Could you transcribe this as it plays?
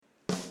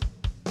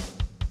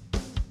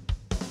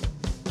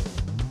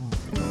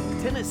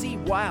Tennessee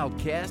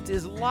Wildcast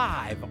is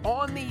live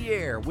on the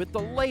air with the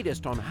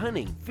latest on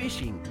hunting,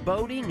 fishing,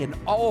 boating, and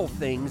all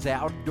things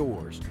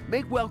outdoors.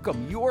 Make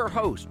welcome your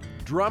host,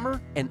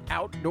 drummer and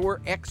outdoor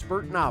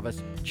expert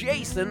novice,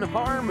 Jason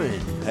Harmon.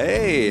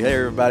 Hey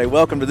everybody.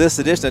 Welcome to this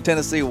edition of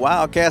Tennessee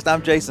Wildcast.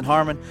 I'm Jason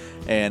Harmon,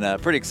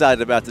 and pretty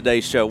excited about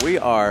today's show. We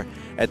are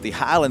at the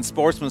Highland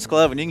Sportsman's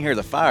Club, and you can hear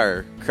the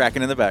fire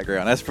cracking in the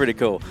background. That's pretty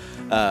cool.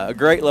 A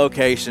great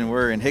location.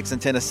 We're in Hickson,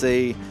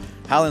 Tennessee,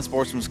 Highland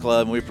Sportsman's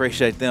Club, and we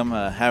appreciate them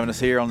having us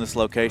here on this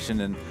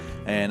location.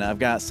 And I've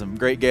got some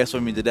great guests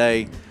with me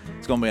today.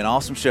 It's going to be an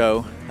awesome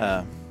show.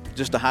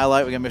 Just to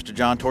highlight, we got Mr.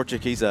 John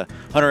Torchick. He's a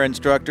hunter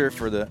instructor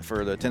for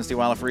the Tennessee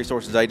Wildlife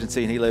Resources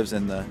Agency, and he lives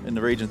in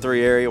the Region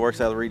 3 area, works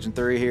out of the Region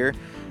 3 here.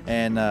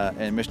 And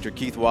Mr.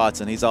 Keith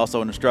Watson, he's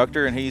also an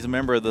instructor, and he's a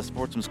member of the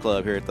Sportsman's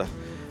Club here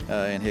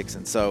at in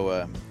Hickson.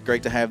 So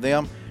great to have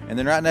them. And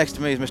then right next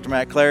to me is Mr.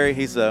 Matt Clary.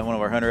 He's one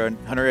of our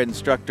hunter ed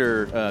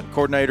instructor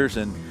coordinators,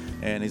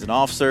 and he's an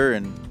officer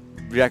and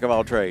jack of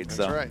all trades.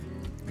 That's so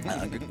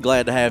right.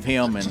 Glad to have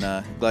him,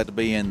 and glad to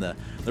be in the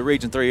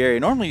Region 3 area.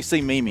 Normally you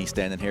see Mimi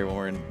standing here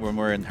when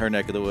we're in her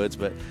neck of the woods,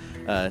 but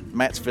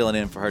Matt's filling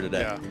in for her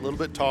today. Yeah, a little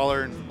bit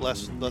taller and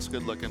less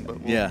good looking, but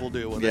we'll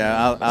deal with it.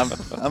 Yeah,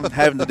 I'm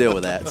having to deal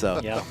with that,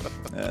 so yeah.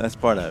 That's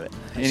part of it.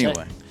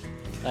 Anyway.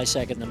 I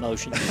second the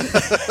motion.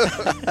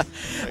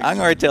 I can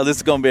already tell this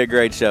is going to be a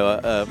great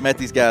show. I met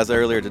these guys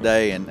earlier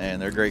today,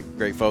 and they're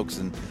great folks,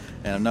 and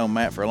I've known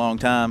Matt for a long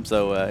time,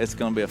 so it's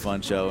going to be a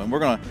fun show. And we're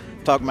going to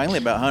talk mainly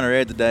about hunter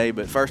ed today,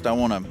 but first I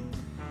want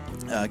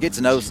to get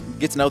to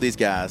know these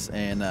guys,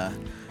 and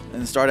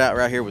start out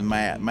right here with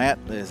Matt. Matt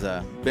has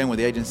been with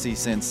the agency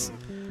since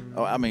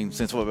about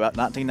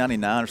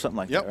 1999 or something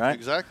like that, right? Yep,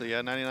 exactly.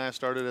 Yeah, 99 I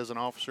started as an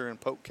officer in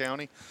Polk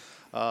County.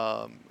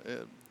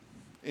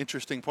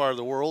 Interesting part of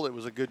the world. It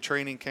was a good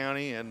training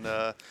county, and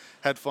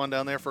had fun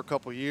down there for a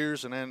couple of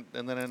years, and then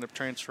ended up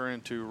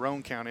transferring to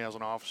Roane County as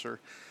an officer.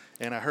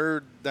 And I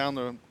heard down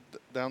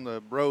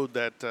the road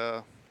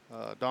that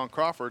Don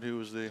Crawford, who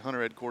was the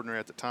hunter ed coordinator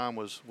at the time,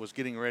 was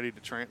getting ready to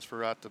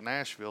transfer out to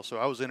Nashville. So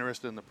I was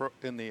interested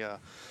in the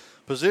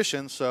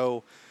position,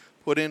 so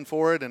put in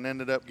for it and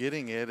ended up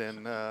getting it,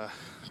 and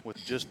with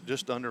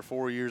just under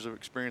 4 years of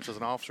experience as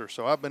an officer.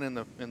 So I've been in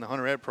the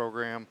hunter ed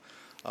program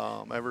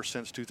ever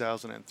since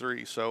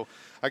 2003. So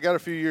I got a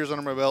few years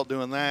under my belt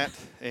doing that,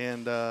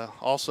 and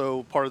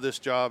also part of this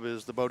job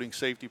is the boating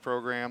safety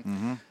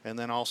program, and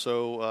then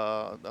also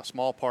a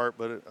small part,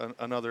 but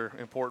another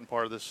important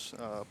part of this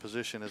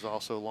position is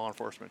also law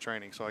enforcement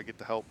training. So I get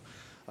to help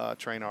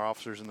train our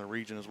officers in the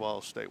region as well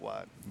as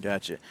statewide.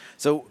 Gotcha.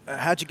 So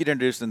how'd you get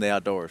introduced in the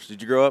outdoors?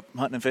 Did you grow up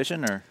hunting and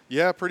fishing, or?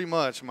 Yeah, pretty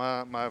much.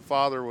 My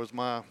father was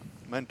my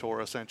mentor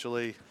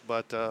essentially,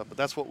 but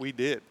that's what we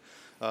did.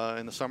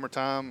 In the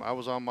summertime, I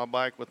was on my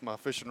bike with my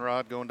fishing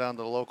rod going down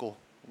to the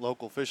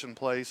local fishing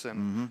place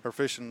or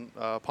fishing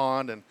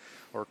pond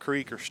or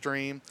creek or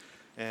stream.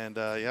 And,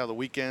 the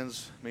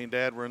weekends, me and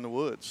Dad were in the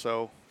woods.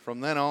 So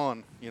from then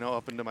on,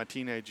 up into my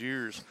teenage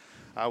years,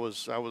 I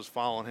was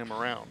following him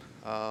around.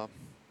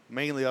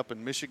 Mainly up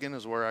in Michigan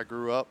is where I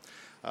grew up.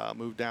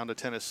 Moved down to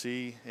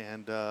Tennessee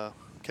and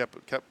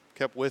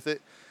kept with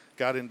it.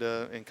 Got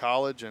in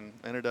college and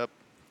ended up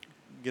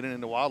getting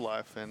into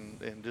wildlife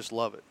and just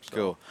love it. So.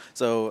 Cool.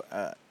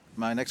 So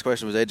my next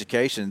question was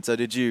education. So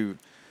did you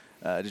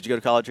go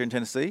to college here in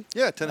Tennessee?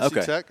 Yeah,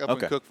 Tennessee Tech up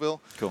in Cookeville.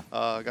 Cool.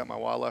 Got my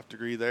wildlife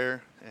degree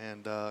there,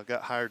 and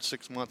got hired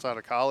 6 months out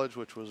of college,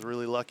 which was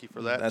really lucky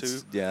for that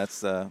too. Yeah,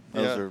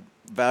 those are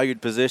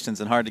valued positions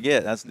and hard to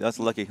get. That's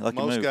a lucky move.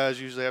 Most guys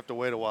usually have to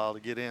wait a while to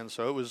get in.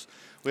 So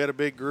we had a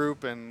big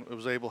group, and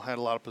had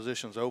a lot of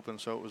positions open.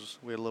 So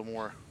we had a little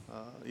more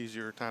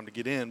easier time to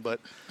get in. But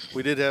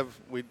we did have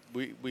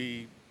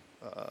we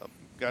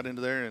got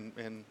into there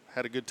and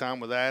had a good time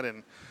with that,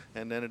 and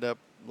ended up,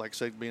 like I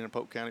said, being in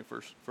Polk County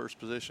first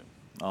position.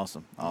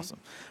 Awesome. All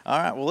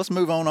right, well, let's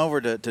move on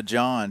over to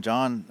John.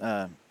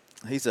 John,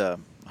 he's a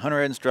hunter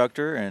ed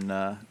instructor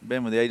and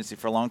been with the agency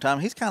for a long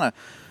time. He's kind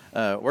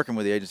of working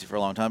with the agency for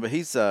a long time, but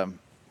he's kind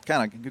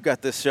of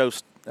got this show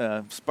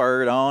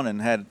spurred on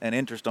and had an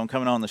interest on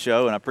coming on the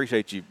show, and I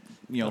appreciate you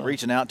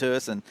reaching out to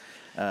us. And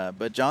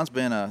but John's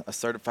been a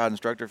certified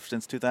instructor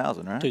since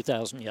 2000, right?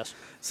 2000, yes.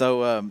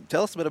 So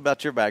tell us a bit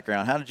about your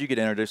background. How did you get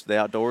introduced to the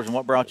outdoors, and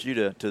what brought you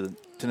to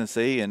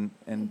Tennessee and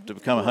to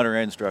become a hunter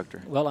ed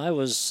instructor? Well, I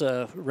was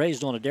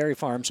raised on a dairy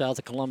farm south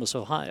of Columbus,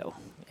 Ohio,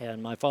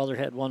 and my father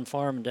had one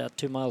farm about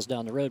 2 miles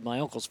down the road, my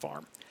uncle's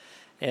farm.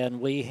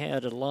 And we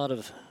had a lot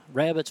of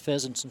rabbits,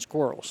 pheasants, and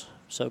squirrels.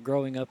 So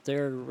growing up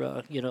there,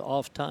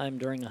 off time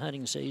during the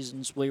hunting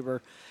seasons, we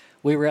were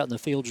out in the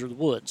fields or the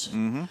woods.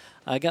 Mm-hmm.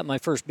 I got my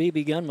first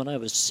BB gun when I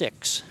was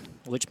 6,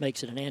 which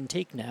makes it an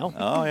antique now.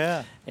 Oh,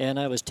 yeah. And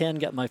I was 10,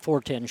 got my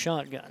 410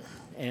 shotgun.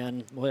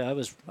 And boy,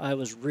 I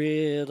was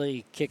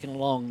really kicking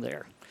along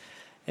there.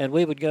 And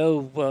we would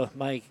go,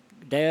 my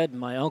dad,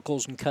 my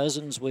uncles and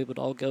cousins, we would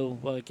all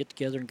go get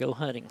together and go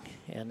hunting.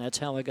 And that's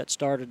how I got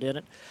started in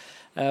it.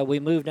 We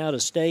moved out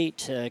of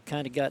state,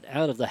 kind of got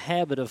out of the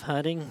habit of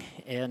hunting,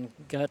 and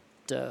got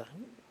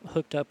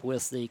hooked up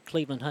with the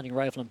Cleveland Hunting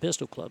Rifle and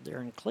Pistol Club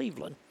there in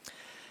Cleveland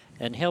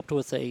and helped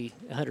with a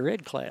hunter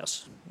ed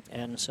class.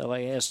 And so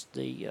I asked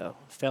the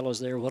fellows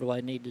there, what do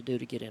I need to do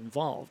to get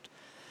involved?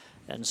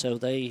 And so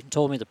they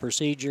told me the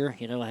procedure.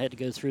 I had to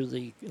go through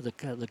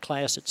the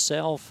class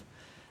itself,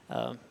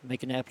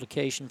 make an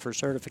application for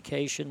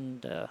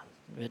certification.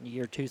 In the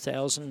year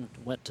 2000,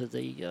 went to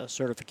the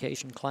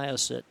certification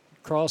class at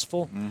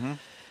Crossville,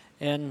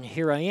 and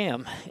here I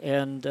am.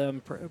 And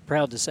I'm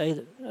proud to say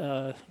that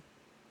a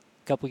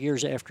couple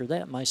years after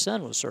that, my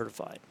son was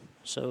certified.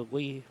 So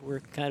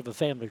we're kind of a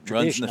family tradition.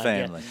 Runs in the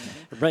family.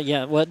 But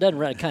yeah, well, it doesn't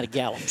run. It kind of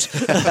gallops.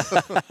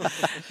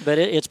 But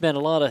it's been a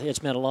lot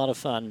of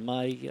fun.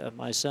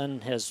 My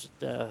son has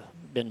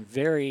been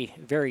very,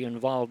 very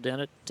involved in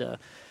it.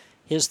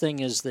 His thing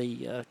is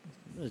the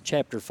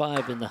Chapter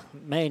 5 in the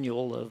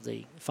manual of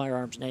the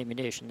firearms and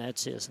ammunition.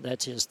 That's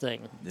his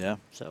thing. Yeah.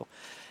 So,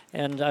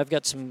 and I've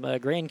got some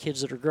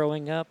grandkids that are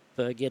growing up,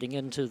 getting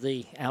into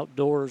the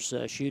outdoors,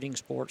 shooting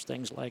sports,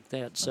 things like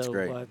that. That's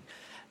great.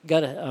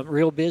 I'm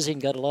real busy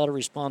and got a lot of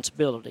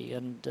responsibility,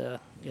 and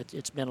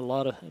it's been a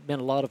lot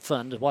of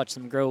fun to watch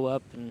them grow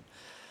up and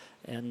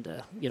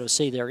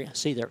see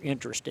their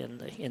interest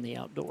in the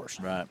outdoors.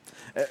 Right.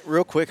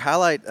 Real quick,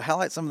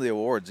 highlight some of the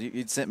awards.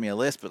 You'd sent me a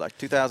list, but like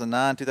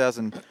 2009,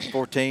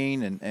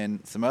 2014, and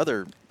some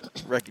other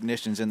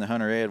recognitions in the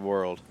hunter ed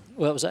world.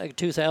 Well, it was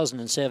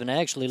 2007.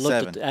 I actually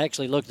looked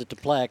at the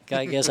plaque.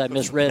 I guess I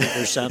misread it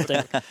or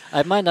something.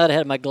 I might not have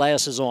had my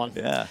glasses on.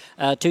 Yeah.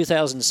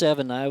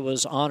 2007, I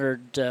was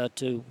honored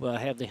to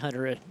have the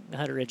Hunter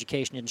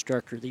Education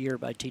Instructor of the Year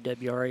by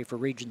TWRA for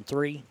Region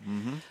 3.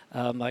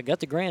 Mm-hmm. I got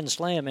the Grand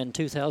Slam in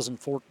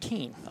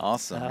 2014.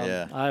 Awesome.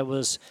 Yeah. I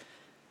was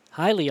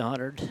highly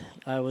honored.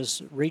 I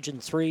was Region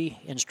 3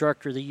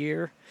 Instructor of the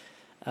Year.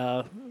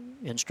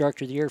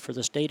 Instructor of the Year for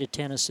the state of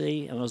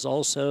Tennessee, and was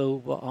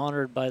also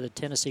honored by the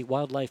Tennessee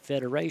Wildlife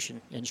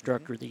Federation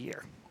Instructor of the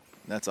Year.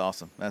 That's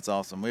awesome. That's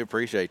awesome. We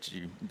appreciate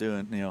you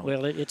doing.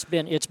 Well, it's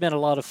been a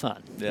lot of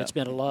fun. Yeah. It's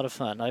been a lot of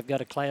fun. I've got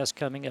a class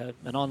coming,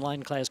 an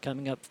online class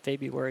coming up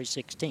February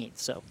 16th.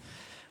 So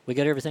we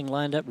got everything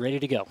lined up, ready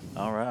to go.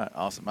 All right,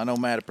 awesome. I know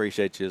Matt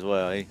appreciates you as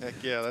well.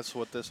 Heck yeah, that's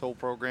what this whole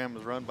program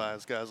is run by.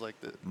 Is guys like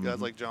guys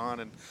like John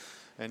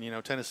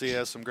and Tennessee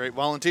has some great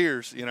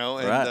volunteers. And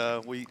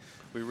right.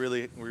 We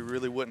really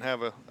wouldn't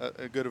have a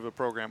good of a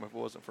program if it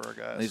wasn't for our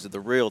guys. These are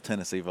the real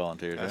Tennessee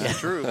volunteers. That's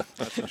true.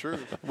 That's the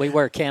truth. We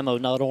wear camo,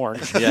 not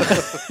orange. Yeah.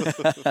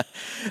 All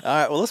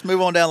right. Well, let's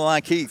move on down the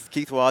line.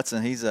 Keith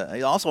Watson. He's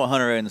also a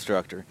hunter ed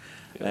instructor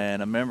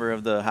and a member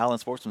of the Highland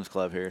Sportsman's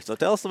Club here. So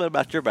tell us a little bit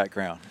about your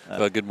background.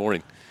 Good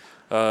morning.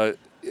 I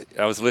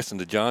was listening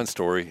to John's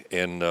story,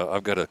 and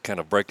I've got to kind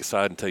of break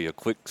aside and tell you a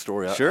quick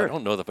story. Sure. I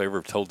don't know if I've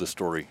ever told this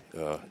story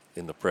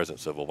in the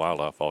presence of a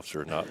wildlife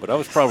officer or not, but I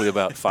was probably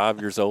about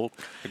 5 years old.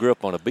 I grew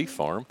up on a beef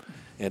farm,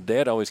 and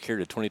Dad always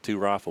carried a .22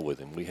 rifle with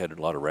him. We had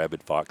a lot of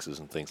rabid foxes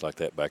and things like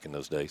that back in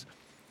those days.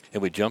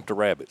 And we jumped a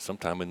rabbit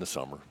sometime in the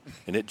summer,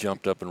 and it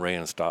jumped up and ran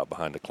and stopped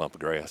behind a clump of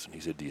grass. And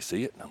he said, "Do you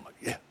see it?" And I'm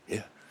like,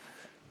 yeah.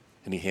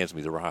 And he hands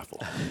me the rifle.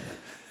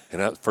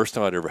 And that first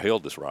time I'd ever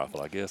held this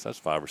rifle, I guess. I was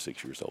 5 or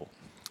 6 years old.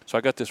 So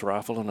I got this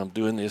rifle, and I'm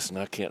doing this, and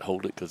I can't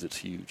hold it because it's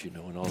huge,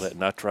 and all that.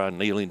 And I try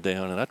kneeling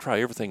down, and I try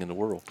everything in the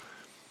world.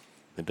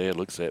 And Dad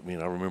looks at me,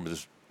 and I remember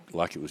this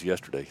like it was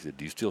yesterday. He said,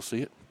 "Do you still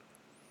see it?"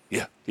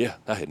 Yeah.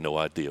 I had no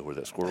idea where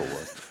that squirrel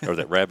was or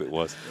that rabbit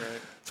was.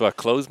 Right. So I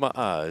closed my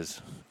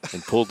eyes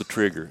and pulled the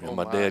trigger, and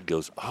my dad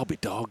goes, "I'll be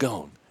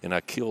doggone." And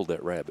I killed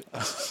that rabbit.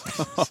 Wow.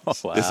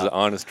 This is the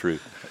honest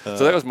truth. So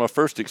that was my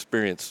first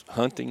experience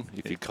hunting,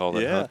 if you call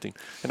that hunting.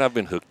 And I've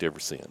been hooked ever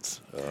since.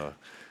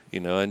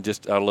 And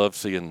just I love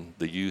seeing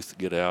the youth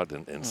get out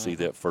and see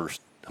that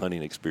first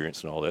hunting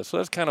experience and all that. So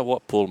that's kind of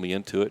what pulled me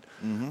into it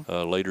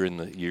later in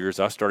the years.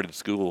 I started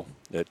school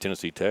at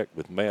Tennessee Tech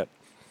with Matt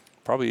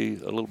probably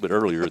a little bit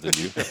earlier than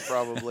you.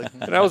 Probably.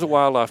 And I was a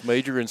wildlife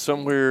major, and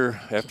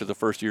somewhere after the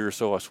first year or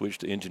so, I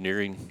switched to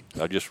engineering.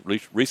 I just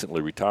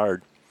recently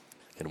retired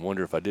and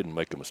wonder if I didn't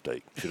make a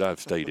mistake. Should I have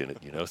stayed in it,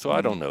 So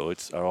I don't know.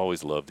 I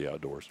always loved the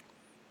outdoors.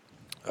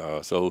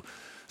 So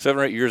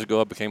 7 or 8 years ago,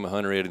 I became a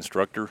hunter ed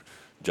instructor.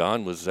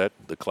 John was at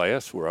the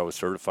class where I was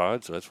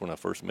certified, so that's when I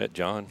first met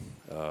John.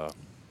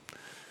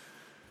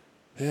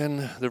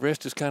 And the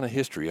rest is kind of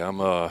history. I'm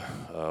a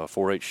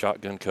 4-H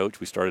shotgun coach.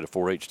 We started a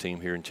 4-H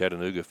team here in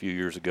Chattanooga a few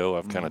years ago.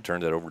 I've kind of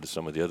turned that over to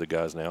some of the other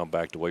guys now. I'm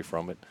backed away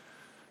from it.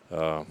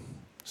 So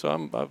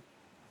I've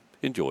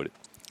enjoyed it.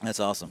 That's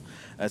awesome.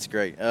 That's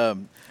great.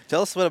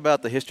 Tell us what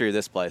about the history of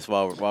this place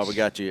while we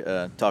got you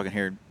talking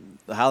here.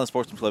 The Highland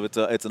Sportsman's Club,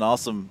 it's an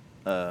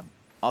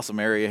awesome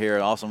area here,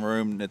 an awesome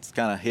room. It's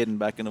kind of hidden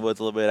back in the woods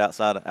a little bit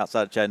outside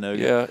of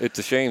Chattanooga. Yeah, it's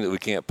a shame that we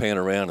can't pan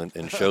around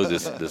and show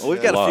this. Well,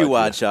 we've got a few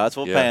wide shots.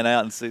 We'll pan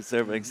out and see so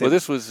everybody can see.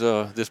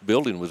 Well, this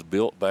building was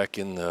built back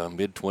in the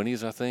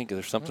mid-20s, I think.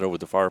 There's something over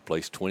the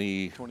fireplace,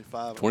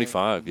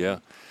 25, yeah.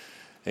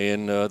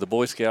 And the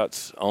Boy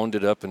Scouts owned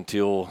it up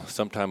until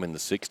sometime in the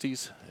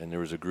 60s, and there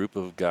was a group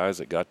of guys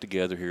that got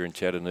together here in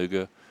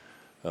Chattanooga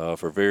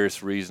for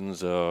various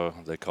reasons.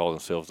 They call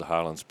themselves the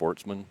Highland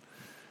Sportsmen.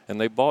 And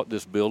they bought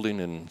this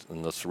building and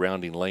the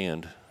surrounding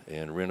land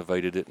and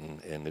renovated it,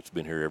 and it's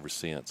been here ever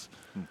since.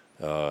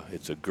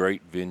 It's a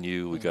great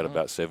venue. We got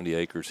about 70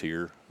 acres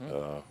here.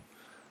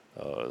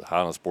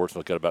 Highland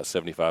Sportsman's got about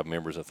 75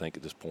 members, I think,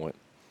 at this point.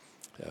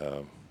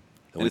 And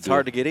it's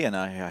hard to get in,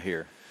 I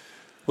hear.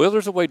 Well,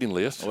 there's a waiting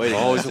list. Always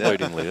list, a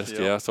waiting list,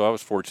 yeah. So I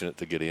was fortunate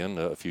to get in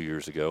a few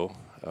years ago.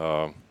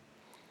 And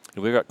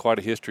we've got quite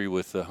a history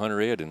with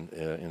Hunter Ed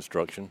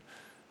instruction.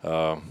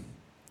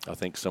 I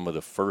think some of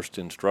the first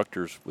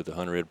instructors with the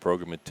Hunter Ed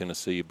program in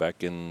Tennessee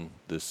back in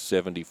the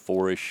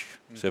 74-ish,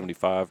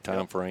 75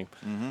 time frame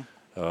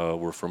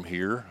were from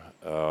here.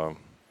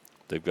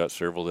 They've got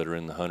several that are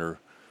in the Hunter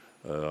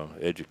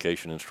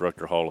Education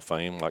Instructor Hall of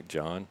Fame, like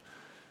John.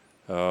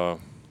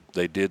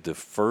 They did the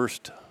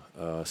first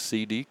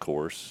CD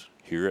course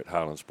here at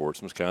Highland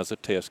Sportsman's, kind of as a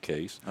test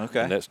case.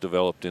 Okay. And that's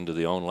developed into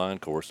the online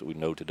course that we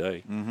know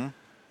today.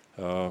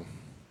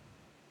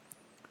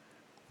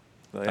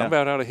 Well, I'm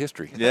about out of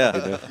history.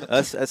 Yeah,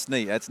 that's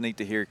neat. That's neat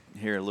to hear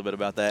a little bit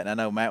about that. And I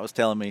know Matt was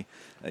telling me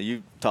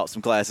you taught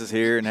some classes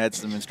here and had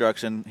some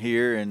instruction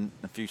here, and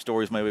a few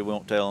stories maybe we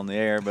won't tell on the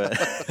air. But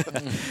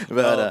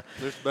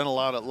there's been a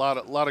lot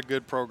of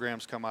good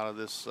programs come out of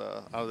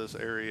this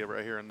area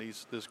right here, and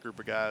this group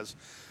of guys.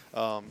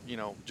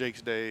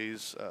 Jake's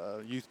Days,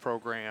 youth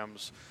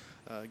programs,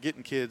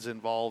 getting kids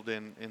involved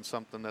in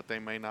something that they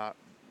may not.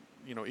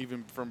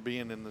 Even from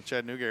being in the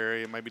Chattanooga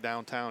area, maybe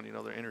downtown,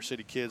 they're inner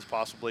city kids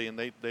possibly, and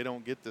they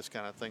don't get this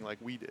kind of thing like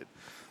we did.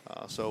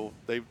 So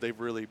they've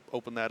really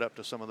opened that up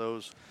to some of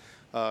those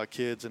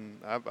kids, and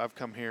I've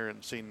come here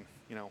and seen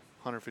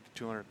 150,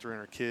 200,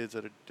 300 kids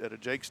at a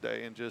Jake's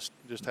Day, and just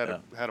had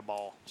a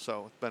ball.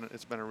 So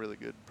it's been a really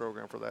good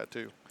program for that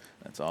too.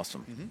 That's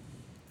awesome.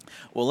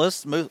 Well,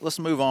 let's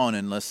move on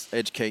and let's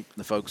educate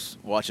the folks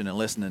watching and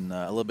listening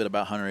a little bit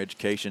about Hunter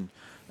Education.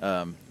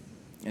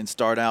 And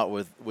start out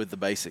with the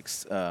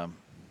basics.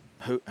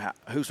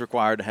 Who's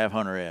required to have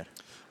Hunter Ed?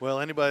 Well,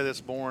 anybody that's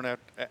born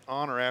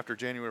on or after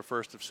January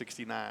 1st of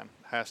 69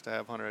 has to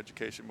have Hunter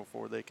Education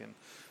before they can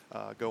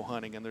go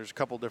hunting. And there's a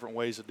couple different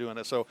ways of doing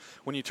it. So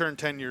when you turn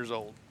 10 years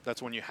old,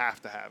 that's when you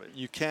have to have it.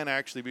 You can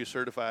actually be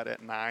certified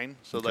at 9.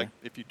 So like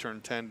if you turn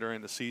 10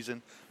 during the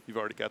season, you've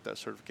already got that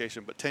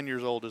certification. But 10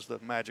 years old is the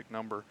magic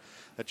number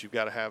that you've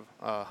got to have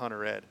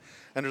Hunter Ed.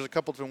 And there's a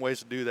couple different ways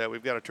to do that.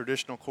 We've got a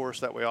traditional course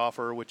that we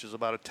offer, which is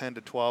about a 10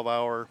 to 12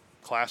 hour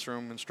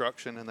classroom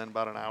instruction, and then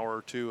about an hour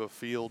or two of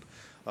field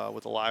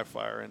with a live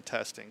fire and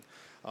testing.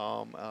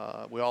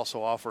 We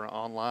also offer an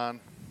online,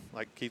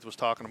 like Keith was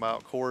talking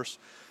about, course.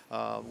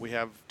 We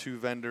have 2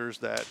 vendors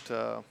that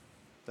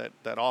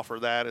offer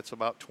that. It's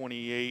about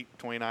 $28,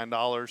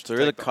 $29. So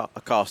there is a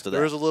cost to that.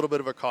 There is a little bit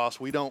of a cost.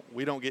 We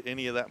don't get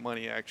any of that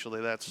money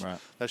actually. That's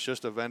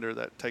just a vendor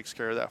that takes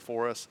care of that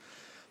for us.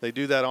 They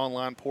do that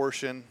online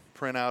portion,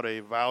 print out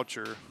a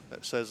voucher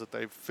that says that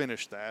they've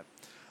finished that,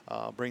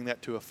 bring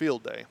that to a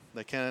field day.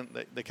 They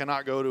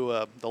cannot go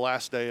to the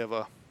last day of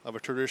a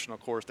traditional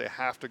course. They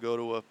have to go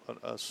to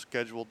a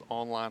scheduled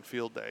online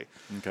field day.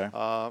 Okay.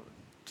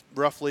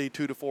 Roughly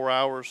 2 to 4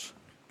 hours,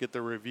 get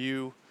their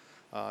review,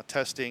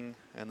 testing,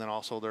 and then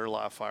also their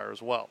live fire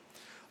as well.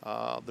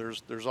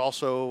 There's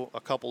also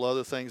a couple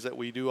other things that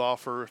we do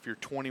offer. If you're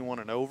 21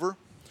 and over,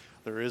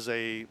 there is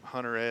a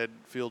Hunter Ed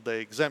field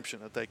day exemption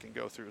that they can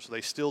go through. So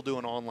they still do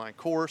an online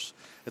course.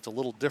 It's a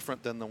little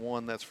different than the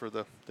one that's for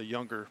the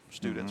younger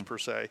students per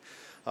se.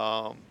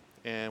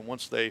 And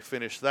once they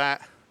finish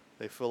that,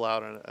 they fill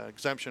out an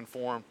exemption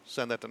form,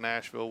 send that to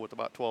Nashville with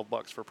about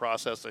 $12 for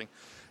processing,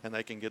 and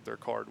they can get their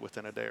card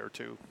within a day or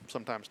two,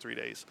 sometimes 3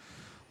 days.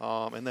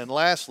 And then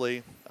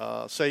lastly,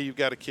 say you've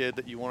got a kid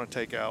that you want to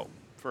take out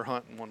for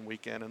hunting one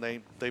weekend,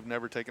 and they've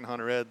never taken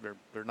Hunter Ed,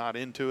 they're not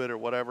into it or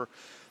whatever.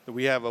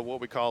 We have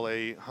what we call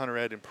a Hunter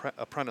Ed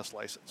apprentice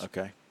license.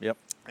 Okay. Yep.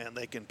 And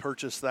they can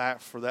purchase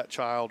that for that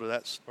child or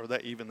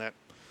that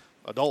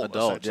adult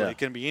essentially. Yeah. It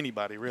can be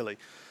anybody really,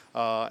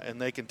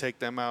 and they can take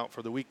them out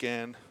for the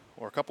weekend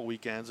or a couple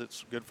weekends.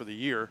 It's good for the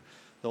year.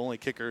 The only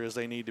kicker is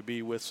they need to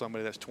be with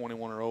somebody that's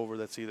 21 or over,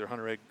 that's either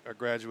Hunter Ed a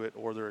graduate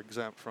or they're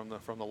exempt from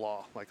the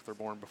law, like if they're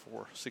born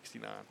before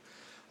 69.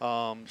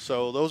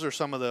 So those are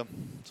some of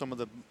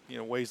the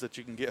ways that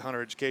you can get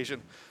Hunter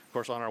Education. Of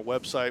course, on our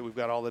website, we've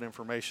got all that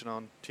information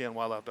on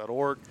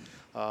tnwildlife.org,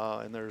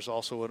 and there's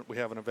also we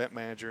have an event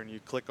manager, and you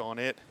click on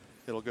it,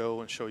 it'll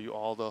go and show you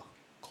all the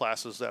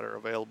classes that are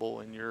available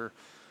in your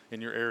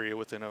area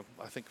within a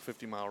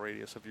 50-mile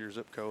radius of your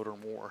zip code or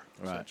more,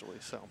 essentially.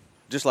 So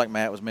just like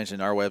Matt was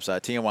mentioning, our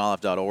website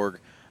tnwildlife.org.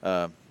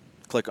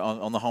 Click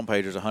on the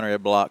homepage. There's a Hunter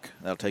Ed block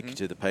that'll take you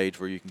to the page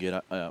where you can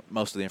get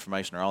most of the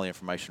information or all the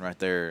information right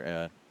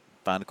there.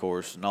 Find a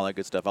course and all that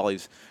good stuff. All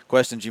these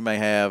questions you may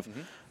have,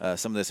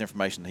 some of this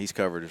information that he's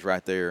covered is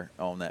right there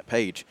on that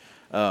page.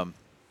 John,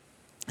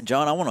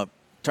 I want to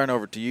turn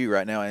over to you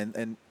right now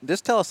and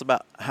just tell us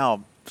about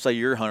how, say,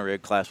 your Hunter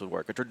Ed class would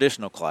work, a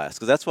traditional class,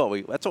 because that's what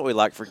we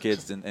like for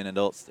kids and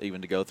adults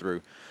even to go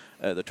through.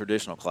 the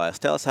traditional class.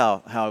 Tell us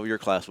how your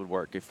class would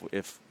work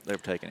if they were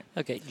taking it.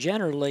 Okay,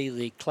 generally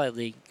the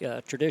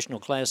traditional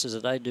classes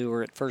that I do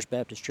are at First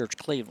Baptist Church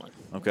Cleveland.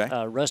 Okay.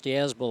 Rusty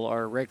Asbel,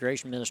 our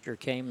recreation minister,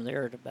 came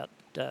there at about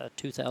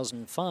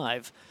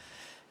 2005,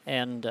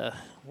 and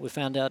we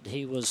found out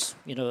he was,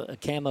 a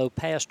camo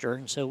pastor,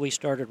 and so we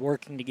started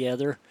working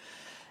together.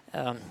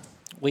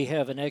 We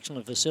have an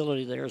excellent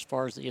facility there as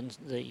far as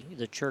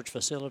the church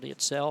facility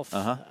itself.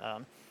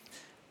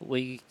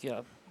 We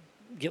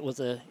get with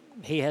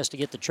he has to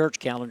get the church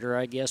calendar,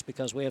 I guess,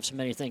 because we have so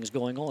many things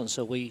going on.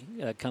 So we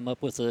come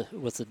up with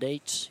the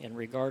dates in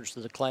regards to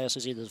the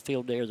classes, either the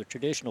field day or the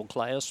traditional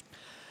class.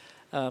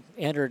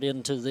 Enter it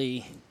into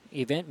the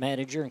event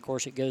manager, and of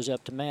course it goes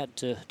up to Matt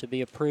to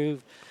be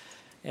approved,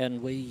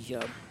 and we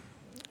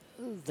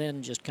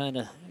then just kind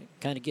of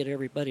get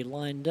everybody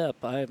lined up.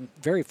 I'm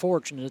very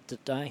fortunate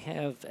that I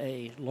have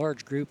a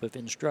large group of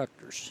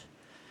instructors.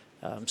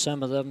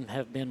 Some of them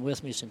have been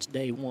with me since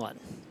day one,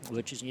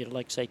 which is,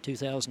 like say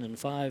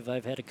 2005.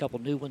 I've had a couple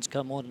new ones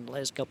come on in the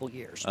last couple of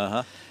years.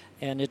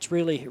 And it's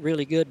really,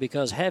 really good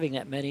because having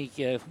that many,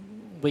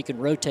 we can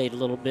rotate a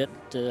little bit.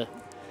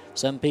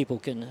 Some people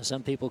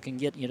can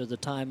get the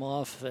time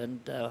off,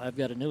 and I've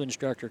got a new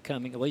instructor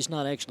coming. Well, he's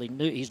not actually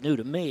new. He's new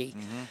to me.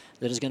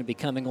 That is going to be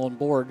coming on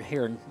board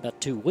here in about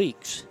 2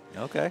 weeks.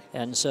 Okay.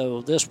 And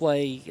so this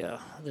way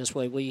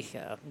we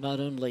not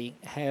only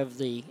have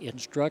the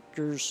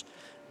instructors,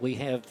 we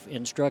have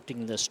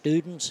instructing the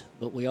students,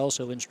 but we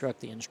also instruct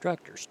the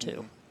instructors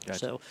too. Gotcha.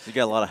 So you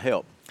got a lot of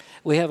help.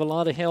 We have a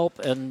lot of help,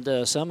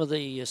 and some of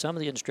the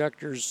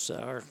instructors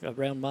are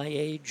around my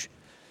age.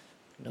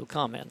 No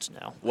comments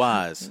now.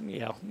 Wise.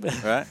 Yeah.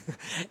 Right.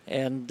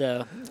 And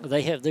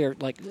they're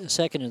like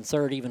second and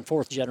third, even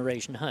fourth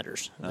generation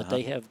hunters. But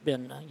they have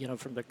been,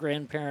 from the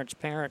grandparents,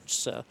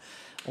 parents,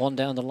 on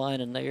down the line,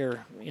 and they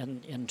are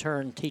in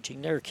turn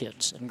teaching their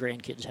kids and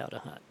grandkids how to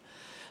hunt.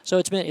 So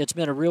it's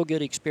been a real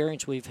good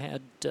experience. We've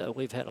had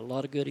a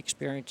lot of good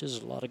experiences,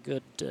 a lot of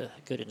good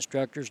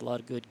instructors, a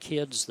lot of good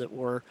kids that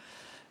were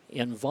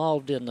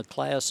involved in the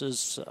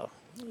classes,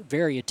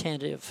 very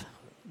attentive.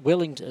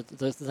 Willing to,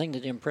 the thing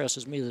that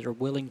impresses me, that are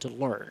willing to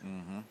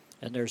learn,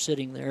 and they're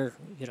sitting there,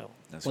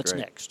 That's what's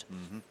great. next?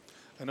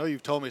 I know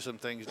you've told me some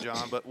things,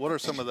 John, but what are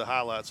some of the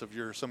highlights of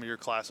some of your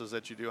classes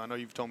that you do? I know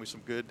you've told me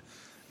some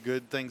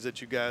good things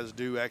that you guys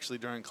do actually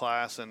during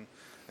class, and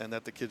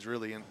that the kids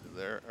really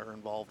are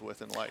involved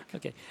with and like.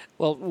 Okay,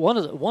 well, one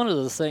of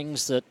the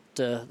things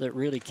that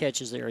really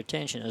catches their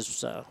attention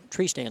is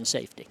tree stand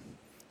safety.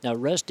 Now,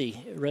 Rusty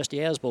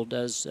Asbel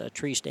does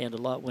tree stand a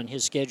lot when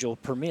his schedule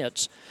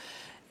permits.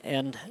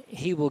 And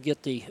he will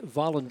get the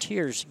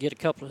volunteers,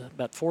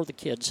 about 4 of the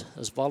kids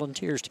as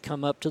volunteers to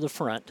come up to the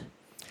front,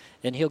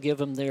 and he'll give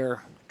them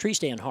their tree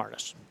stand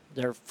harness,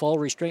 their fall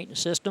restraint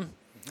system,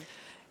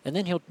 and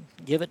then he'll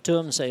give it to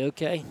them and say,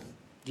 okay,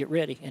 get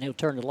ready, and he'll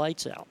turn the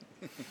lights out.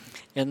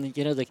 And,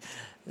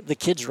 the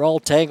kids are all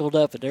tangled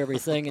up and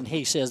everything, and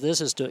he says this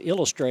is to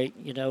illustrate,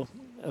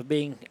 of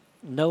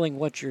knowing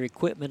what your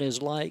equipment is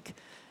like,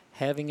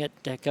 having it,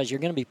 because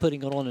you're going to be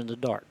putting it on in the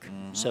dark.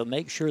 So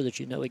make sure that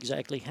you know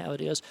exactly how it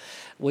is.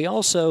 We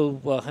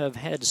also have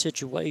had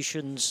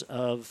situations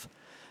of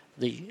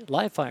the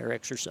live fire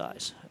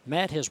exercise.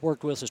 Matt has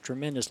worked with us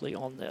tremendously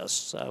on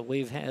this.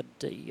 We've had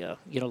the,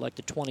 like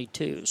the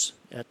 22s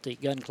at the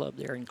gun club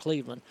there in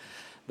Cleveland.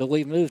 But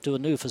we've moved to a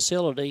new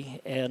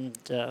facility, and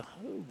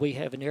we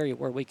have an area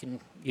where we can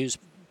use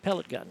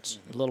pellet guns,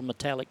 little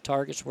metallic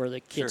targets where the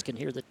kids can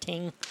hear the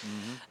ting.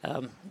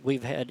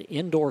 We've had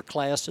indoor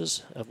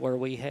classes of where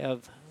we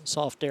have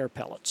soft air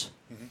pellets.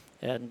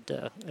 And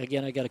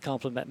again, I got to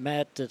compliment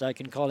Matt that I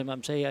can call him up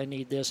and say, I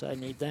need this, I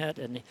need that.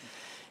 And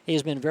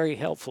he's been very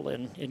helpful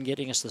in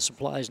getting us the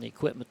supplies and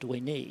equipment that we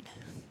need.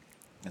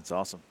 That's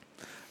awesome.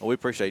 Well, we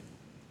appreciate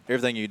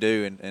everything you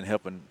do and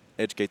helping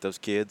educate those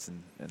kids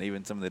and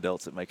even some of the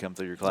adults that may come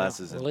through your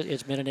classes. Well,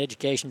 it's been an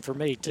education for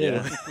me, too.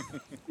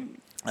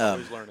 Yeah.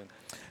 Always learning.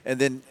 And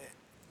then,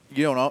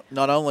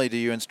 not only do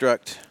you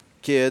instruct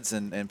kids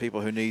and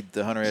people who need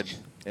the hunter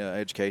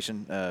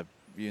education,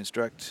 you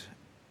instruct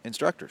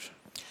instructors,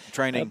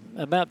 training.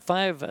 About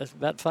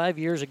 5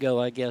 years ago,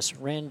 I guess,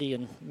 Randy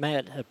and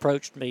Matt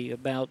approached me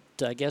about,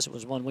 I guess it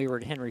was when we were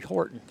at Henry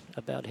Horton,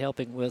 about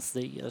helping with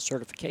the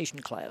certification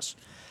class.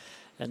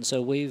 And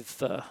so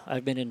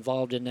I've been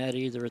involved in that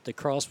either at the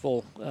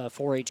Crossville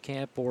 4-H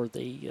camp or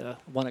the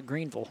one at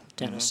Greenville,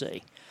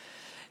 Tennessee.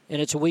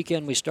 And it's a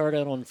weekend. We start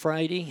out on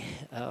Friday.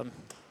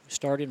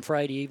 Start in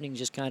Friday evening,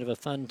 just kind of a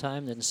fun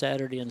time. Then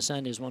Saturday and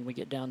Sunday is when we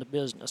get down to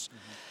business.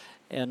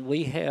 And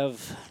we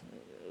have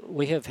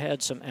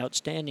had some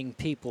outstanding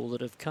people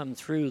that have come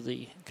through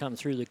the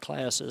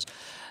classes.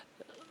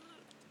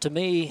 To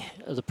me,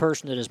 the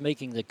person that is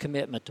making the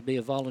commitment to be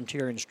a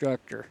volunteer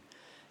instructor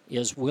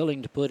is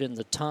willing to put in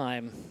the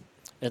time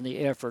and the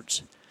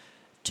efforts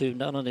to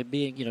not only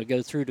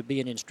go through to be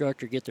an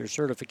instructor, get their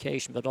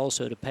certification, but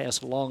also to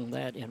pass along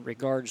that in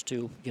regards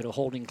to,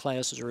 holding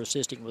classes or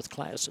assisting with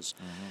classes.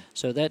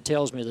 So that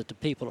tells me that the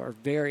people are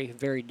very,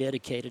 very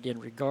dedicated in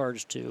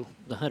regards to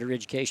the hunter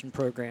education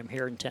program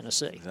here in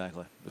Tennessee.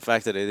 Exactly. The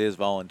fact that it is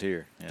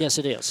volunteer. Yeah. Yes,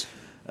 it is.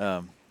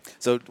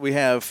 So we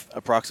have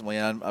approximately,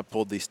 and I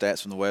pulled these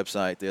stats from the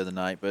website the other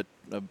night, but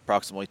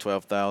approximately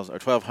 12,000 or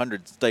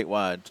 1,200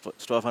 statewide,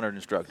 1,200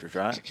 instructors,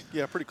 right?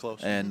 Yeah, pretty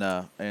close.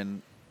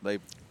 And they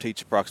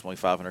teach approximately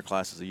 500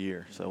 classes a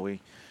year. So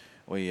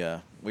we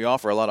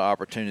offer a lot of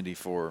opportunity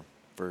for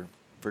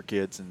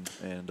kids and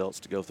adults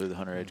to go through the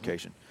hunter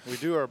education. We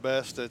do our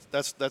best.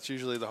 That's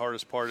usually the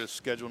hardest part, is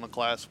scheduling a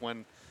class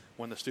when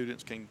the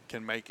students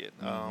can make it.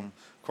 Of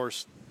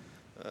course,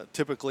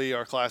 typically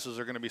our classes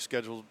are going to be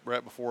scheduled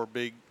right before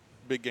big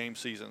game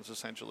seasons,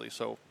 essentially.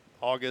 So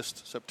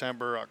August,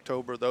 September,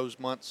 October, those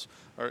months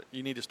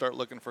you need to start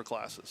looking for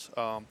classes.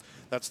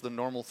 That's the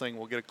normal thing.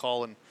 We'll get a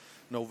call in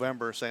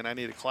November saying, I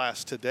need a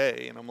class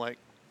today, and I'm like,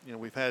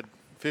 we've had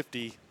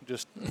 50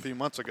 just a few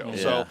months ago. Yeah.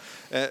 So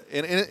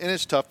and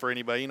it's tough for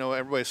anybody.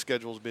 Everybody's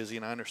schedule is busy,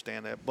 and I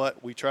understand that,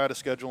 but we try to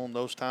schedule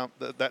them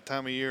that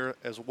time of year,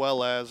 as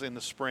well as in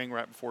the spring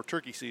right before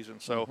turkey season.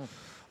 So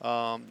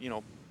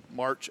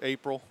March,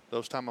 April,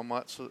 those type of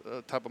months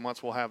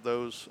we'll have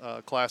those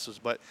classes.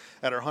 But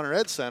at our hunter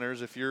ed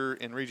centers, if you're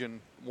in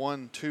region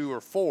 1, 2,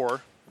 or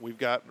 4, we've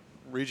got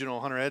regional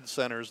hunter ed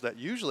centers that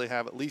usually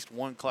have at least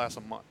one class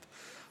a month,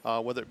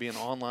 whether it be an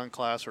online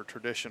class or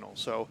traditional.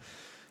 So,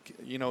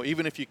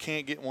 even if you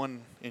can't get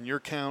one in your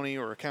county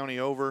or a county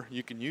over,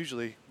 you can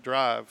usually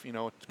drive,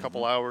 a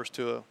couple hours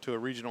to a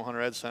regional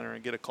hunter ed center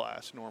and get a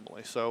class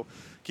normally. So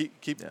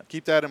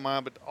keep that in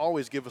mind, but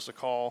always give us a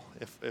call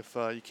if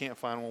you can't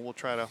find one. We'll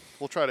try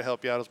to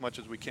help you out as much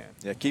as we can.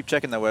 Yeah, keep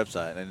checking the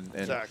website and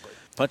exactly.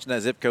 Punching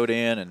that zip code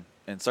in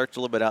and search a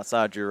little bit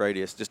outside your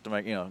radius, just to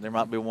make there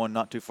might be one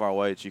not too far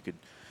away that you could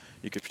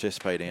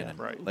participate in. Yeah, and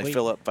right. They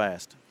fill up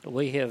fast.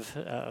 We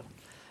have.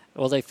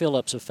 They fill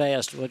up so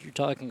fast. What you're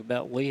talking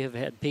about, we have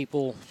had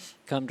people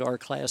come to our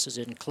classes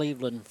in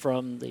Cleveland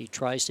from the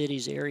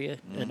Tri-Cities area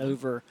and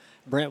over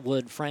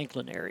Brentwood,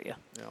 Franklin area.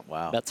 Yeah.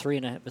 Wow. About 3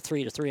 to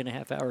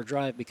 3.5 hour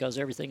drive because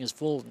everything is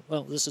full.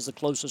 Well, this is the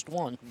closest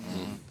one.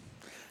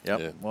 Yep.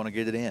 Yeah. Want to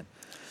get it in.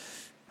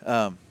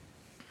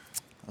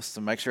 Let's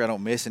make sure I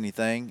don't miss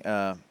anything.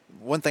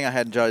 One thing I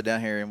hadn't jotted down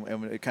here,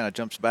 and it kind of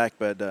jumps back,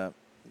 but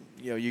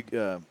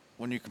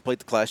when you complete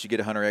the class, you get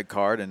a hunter ed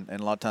card, and a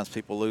lot of times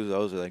people lose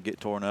those or they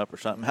get torn up or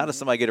something. How does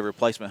somebody get a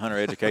replacement hunter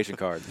education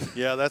card?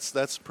 Yeah,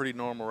 that's pretty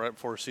normal right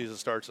before season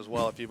starts as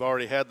well. If you've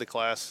already had the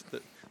class,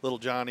 little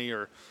Johnny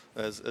or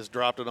has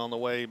dropped it on the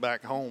way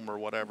back home or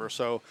whatever.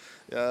 So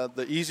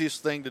the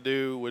easiest thing to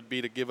do would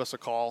be to give us a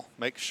call.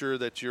 Make sure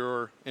that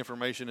your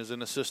information is in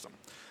the system.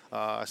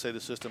 I say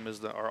the system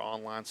is our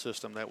online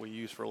system that we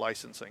use for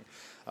licensing.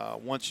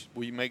 Once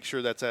we make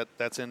sure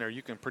that's in there,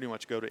 you can pretty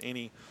much go to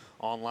any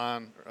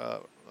online,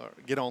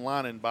 get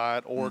online and buy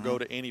it, or go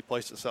to any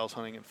place that sells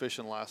hunting and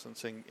fishing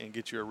licensing and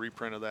get you a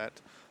reprint of that.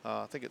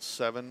 I think it's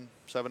 $7.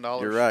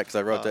 You're right, because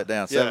I wrote that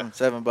down. Yeah.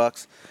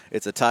 $7.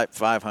 It's a Type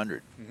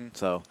 500.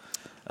 So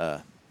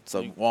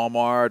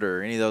Walmart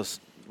or any of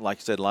those, like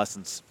you said,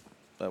 license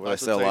where they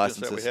sell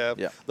licenses. That we have.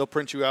 Yeah. They'll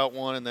print you out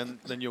one, and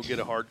then you'll get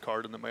a hard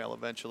card in the mail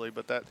eventually.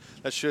 But that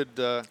should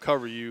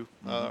cover you,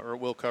 or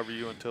will cover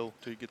you until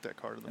you get that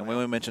card in the mail. And when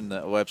we mentioned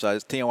the website,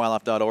 it's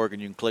TNWildlife.org,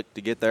 and you can click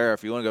to get there.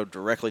 If you want to go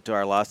directly to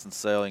our license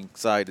selling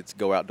site, it's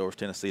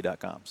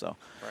GoOutdoorsTennessee.com. So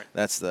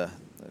that's the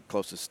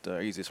closest,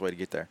 easiest way to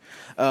get there.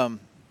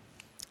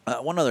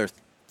 One other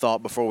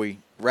thought before we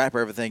wrap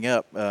everything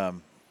up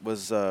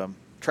was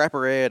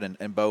Trapper Ed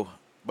and bow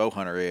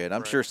hunter ed.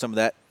 I'm sure some of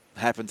that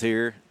happens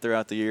here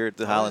throughout the year at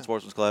the Highland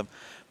Sportsman's Club,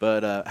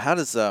 but how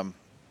does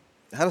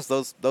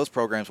those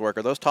programs work?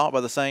 Are those taught by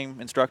the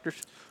same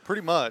instructors?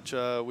 Pretty much.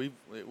 We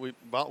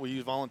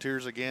use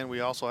volunteers again.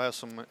 We also have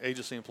some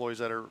agency employees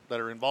that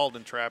are involved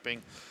in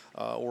trapping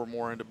or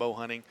more into bow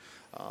hunting.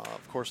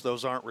 Of course,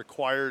 those aren't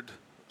required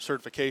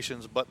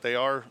certifications, but they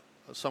are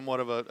somewhat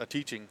of a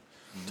teaching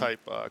type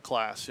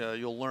class.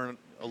 You'll learn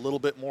a little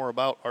bit more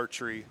about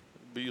archery,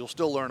 but you'll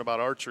still learn about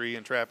archery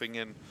and trapping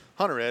in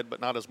hunter ed, but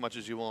not as much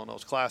as you will in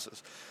those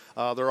classes.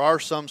 There are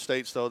some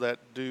states, though, that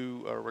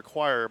do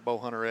require bow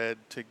hunter ed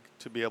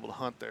to be able to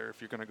hunt there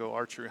if you're going to go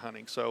archery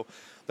hunting. So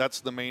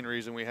that's the main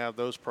reason we have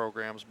those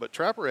programs. But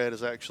Trapper Ed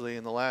is actually,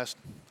 in the last,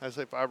 I'd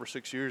say 5 or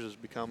 6 years, has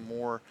become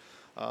more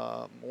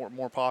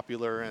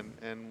popular,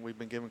 and we've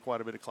been giving quite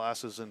a bit of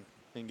classes and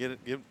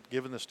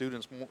giving the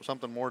students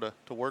something more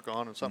to work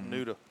on and something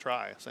new to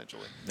try,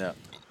 essentially. Yeah.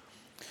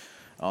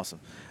 Awesome.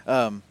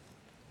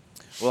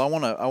 Well,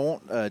 I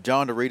want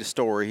John to read a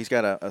story. He's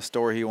got a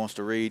story he wants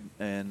to read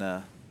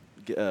and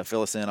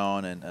fill us in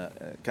on, and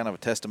kind of a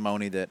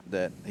testimony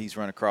that he's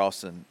run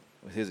across and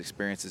with his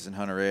experiences in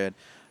hunter ed.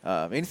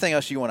 Anything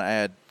else you want to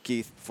add,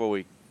 Keith, before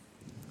we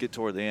get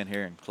toward the end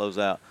here and close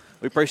out?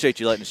 We appreciate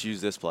you letting us use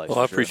this place. Well,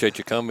 I appreciate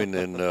you coming,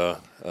 and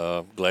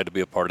glad to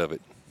be a part of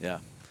it. Yeah.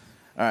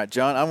 All right,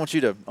 John, I want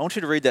you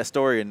to read that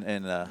story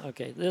and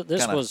Okay,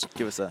 this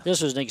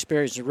was an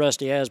experience with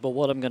Rusty Asbel.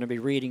 What I'm going to be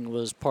reading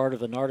was part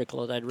of an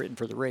article that I'd written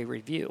for the Ray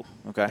Review.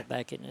 Okay.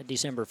 Back in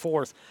December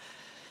 4th.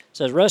 It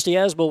says, Rusty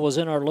Asbel was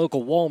in our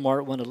local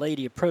Walmart when a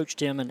lady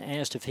approached him and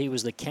asked if he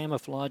was the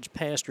camouflage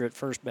pastor at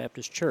First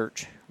Baptist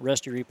Church.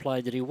 Rusty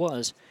replied that he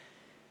was.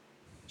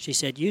 She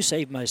said, "You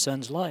saved my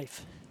son's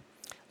life."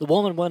 The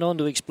woman went on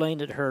to explain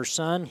that her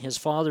son, his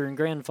father, and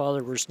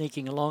grandfather were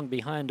sneaking along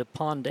behind a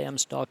pond dam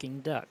stalking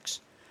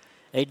ducks.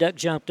 A duck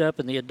jumped up,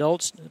 and the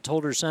adults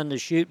told her son to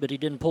shoot, but he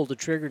didn't pull the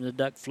trigger, and the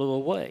duck flew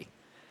away.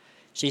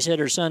 She said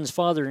her son's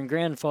father and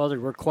grandfather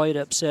were quite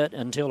upset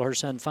until her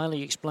son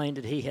finally explained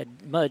that he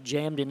had mud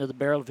jammed into the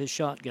barrel of his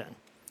shotgun.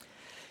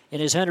 In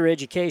his hunter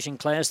education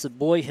class, the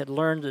boy had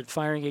learned that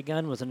firing a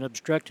gun with an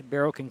obstructed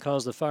barrel can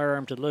cause the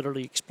firearm to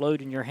literally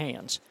explode in your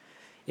hands.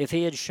 If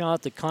he had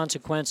shot, the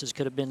consequences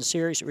could have been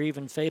serious or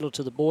even fatal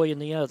to the boy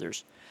and the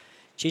others.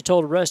 She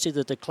told Rusty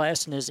that the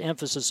class and his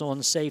emphasis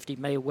on safety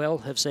may well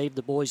have saved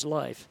the boy's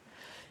life.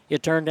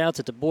 It turned out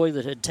that the boy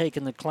that had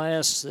taken the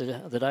class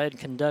that I had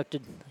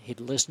conducted, he'd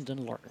listened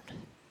and learned.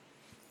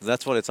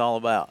 That's what it's all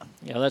about.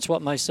 Yeah, that's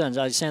what my son's.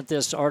 I sent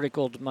this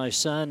article to my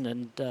son,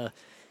 and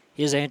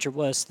his answer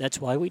was, "That's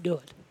why we do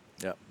it."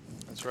 Yep.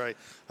 That's right.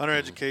 Hunter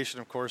education,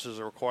 of course, is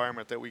a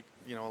requirement that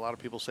a lot of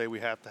people say we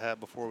have to have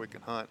before we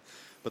can hunt.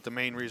 But the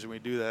main reason we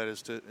do that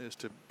is to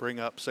bring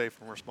up safe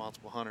and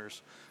responsible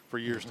hunters for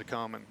years to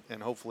come,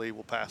 and hopefully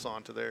will pass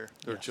on to their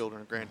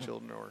children,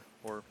 grandchildren,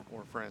 or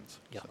friends.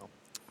 Yeah. So.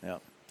 Yeah.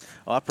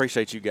 Well, I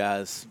appreciate you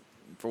guys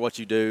for what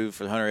you do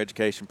for the Hunter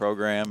Education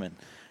Program,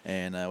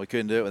 and we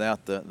couldn't do it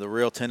without the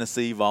real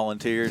Tennessee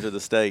volunteers of the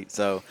state.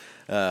 So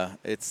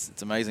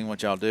it's amazing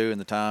what y'all do and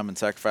the time and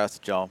sacrifice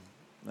that y'all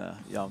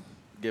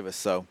give us.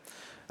 So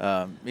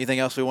anything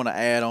else we want to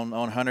add on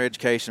Hunter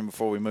Education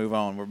before we move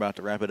on? We're about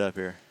to wrap it up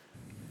here.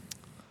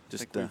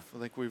 I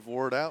think we've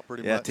wore it out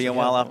pretty much.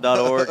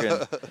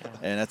 tnwildlife.org,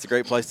 and that's a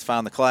great place to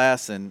find the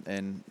class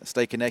and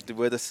stay connected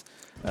with us.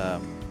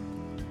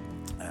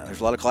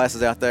 There's a lot of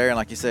classes out there, and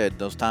like you said,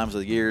 those times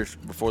of the years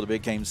before the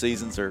big game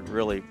seasons are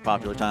really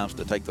popular times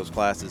to take those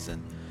classes,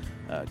 and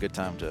a good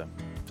time to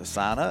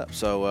sign up.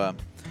 So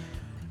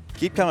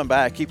keep coming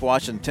back, keep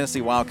watching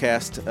Tennessee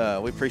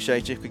Wildcast. We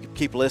appreciate you.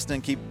 Keep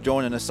listening, keep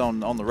joining us on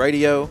the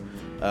radio.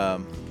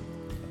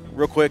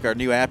 Real quick, our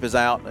new app is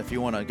out. If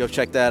you want to go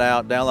check that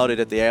out, download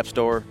it at the App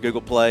Store, Google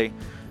Play,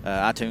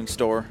 iTunes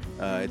Store.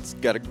 It's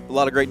got a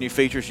lot of great new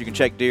features. You can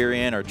check deer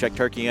in or check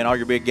turkey in, all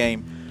your big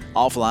game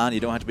offline.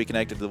 You don't have to be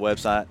connected to the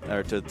website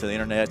or to the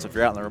internet. So if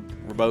you're out in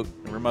the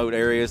remote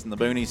areas in the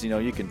boonies,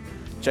 you can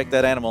check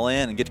that animal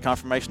in and get the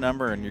confirmation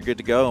number, and you're good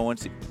to go. And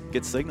once it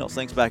gets signal, it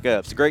syncs back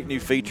up. It's a great new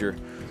feature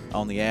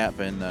on the app,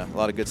 and a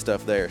lot of good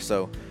stuff there.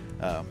 So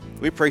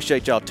we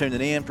appreciate y'all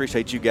tuning in.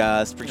 Appreciate you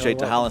guys. Appreciate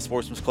the Highland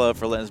Sportsman's Club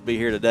for letting us be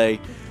here today.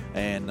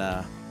 And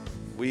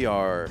we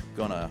are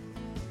going to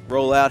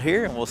roll out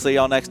here, and we'll see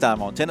y'all next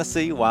time on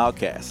Tennessee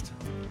Wildcast.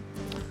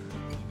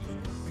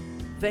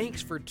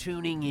 Thanks for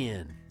tuning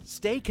in.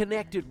 Stay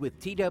connected with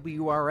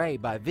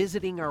TWRA by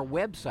visiting our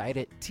website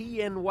at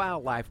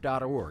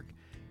tnwildlife.org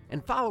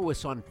and follow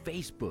us on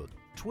Facebook,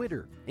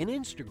 Twitter, and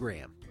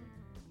Instagram.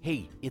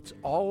 Hey, it's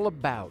all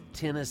about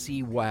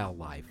Tennessee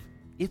wildlife.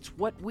 It's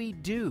what we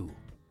do.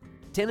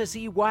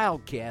 Tennessee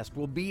Wildcast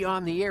will be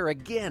on the air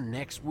again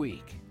next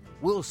week.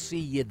 We'll see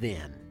you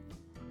then.